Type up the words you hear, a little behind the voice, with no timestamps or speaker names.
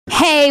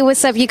Hey,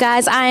 what's up, you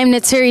guys? I am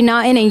Naturi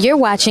Naughton, and you're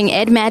watching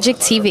Ed Magic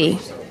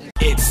TV.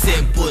 It's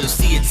simple to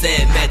see it's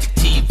Ed Magic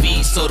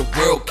TV, so the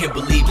world can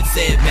believe it's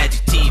Ed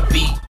Magic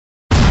TV.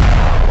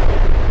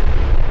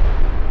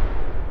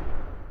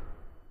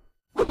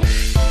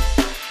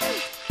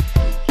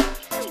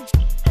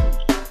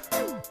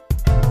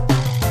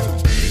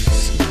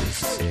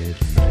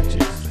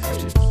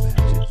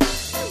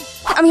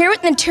 I'm here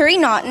with Naturi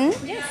Naughton,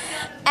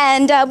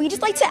 and we'd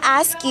just like to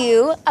ask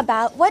you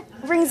about what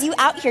brings you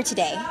out here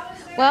today.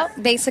 Well,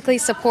 basically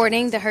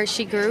supporting the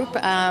HerShe Group.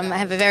 I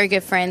have a very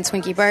good friend,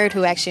 Twinkie Bird,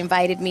 who actually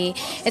invited me.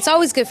 It's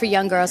always good for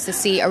young girls to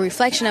see a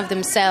reflection of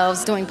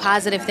themselves doing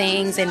positive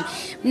things and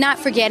not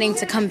forgetting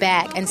to come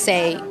back and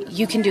say,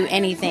 you can do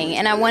anything.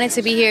 And I wanted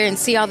to be here and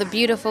see all the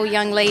beautiful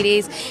young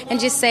ladies and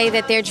just say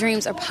that their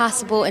dreams are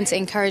possible and to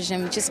encourage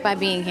them just by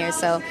being here.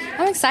 So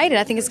I'm excited.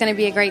 I think it's going to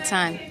be a great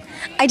time.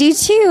 I do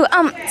too.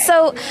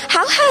 So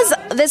how has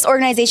this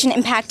organization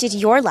impacted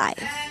your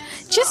life?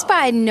 Just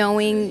by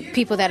knowing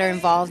people that are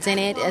involved in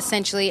it.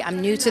 Essentially, I'm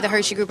new to the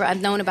HerShe Group.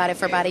 I've known about it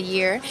for about a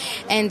year.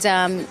 And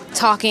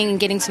talking and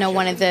getting to know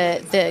one of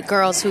the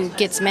girls who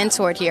gets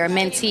mentored here, a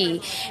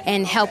mentee,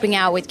 and helping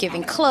out with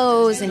giving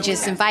clothes and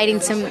just inviting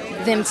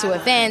them to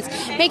events,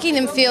 making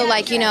them feel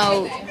like, you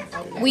know,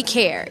 we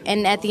care.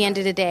 And at the end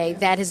of the day,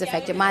 that has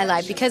affected my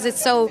life because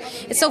it's so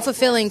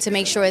fulfilling to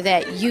make sure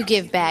that you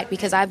give back,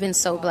 because I've been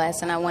so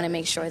blessed, and I want to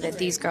make sure that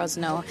these girls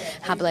know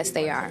how blessed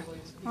they are.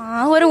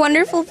 Aw, what a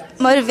wonderful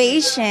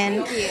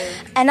motivation. Thank you.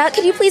 And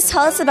could you please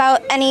tell us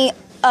about any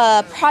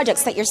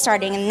projects that you're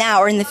starting now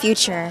or in the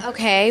future?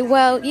 Okay,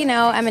 well, you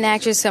know, I'm an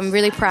actress, so I'm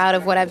really proud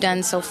of what I've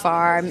done so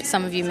far.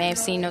 Some of you may have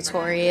seen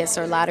Notorious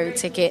or Lottery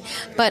Ticket,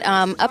 but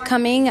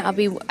upcoming, I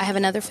have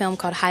another film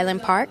called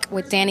Highland Park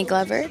with Danny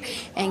Glover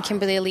and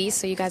Kimberly Elise,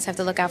 so you guys have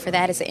to look out for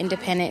that. It's an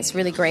independent, it's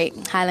really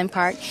great, Highland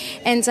Park.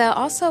 And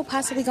also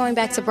possibly going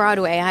back to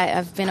Broadway.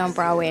 I've been on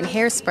Broadway in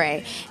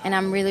Hairspray, and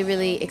I'm really,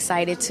 really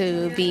excited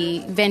to be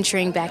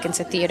venturing back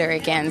into theater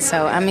again,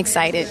 so I'm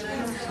excited.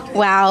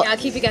 Wow. Yeah, I'll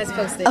keep you guys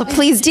posted. Oh,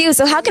 please do.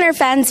 So how can our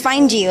fans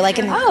find you?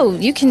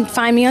 You can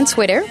find me on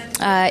Twitter.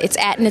 It's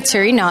at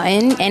Naturi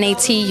Naughton,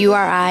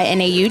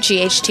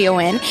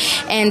 NATURINAUGHTON.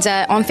 And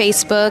on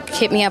Facebook,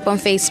 hit me up on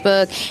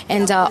Facebook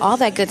and all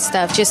that good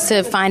stuff, just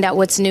to find out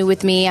what's new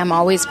with me. I'm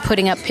always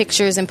putting up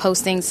pictures and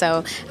posting,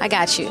 so I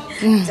got you.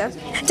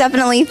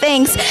 Definitely,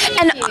 thanks.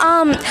 And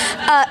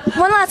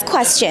one last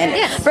question.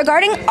 Yes.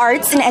 Regarding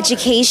arts and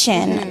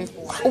education,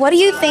 what do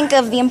you think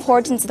of the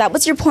importance of that?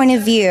 What's your point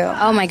of view?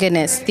 Oh my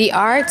goodness. The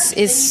arts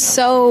is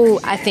so,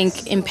 I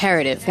think,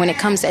 imperative when it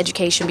comes to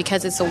education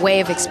because it's a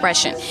way of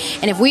expression.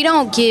 And if we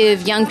don't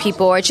give young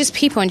people, or just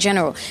people in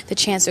general, the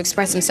chance to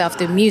express themselves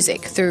through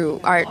music,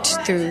 through art,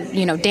 through,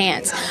 you know,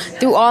 dance,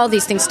 through all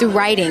these things, through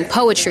writing,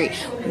 poetry,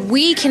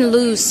 we can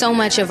lose so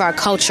much of our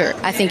culture,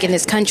 I think, in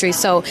this country.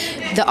 So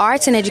the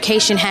arts and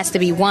education has to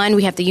be one.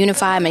 We have to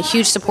unify. I'm a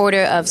huge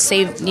supporter of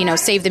Save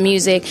the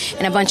Music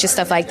and a bunch of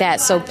stuff like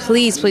that. So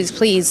please, please,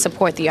 please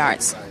support the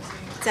arts.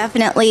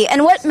 Definitely.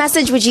 And what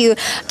message would you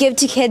give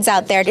to kids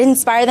out there to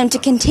inspire them to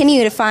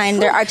continue to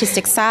find their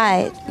artistic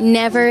side?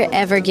 Never,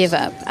 ever give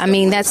up. I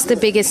mean, that's the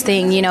biggest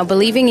thing, you know,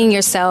 believing in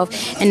yourself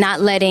and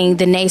not letting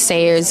the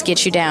naysayers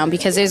get you down,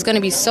 because there's going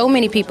to be so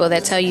many people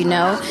that tell you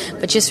no,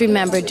 but just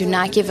remember, do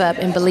not give up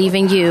and believe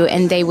in you,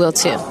 and they will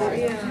too.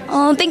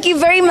 Oh, thank you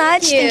very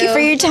much. Thank you for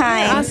your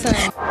time. Awesome.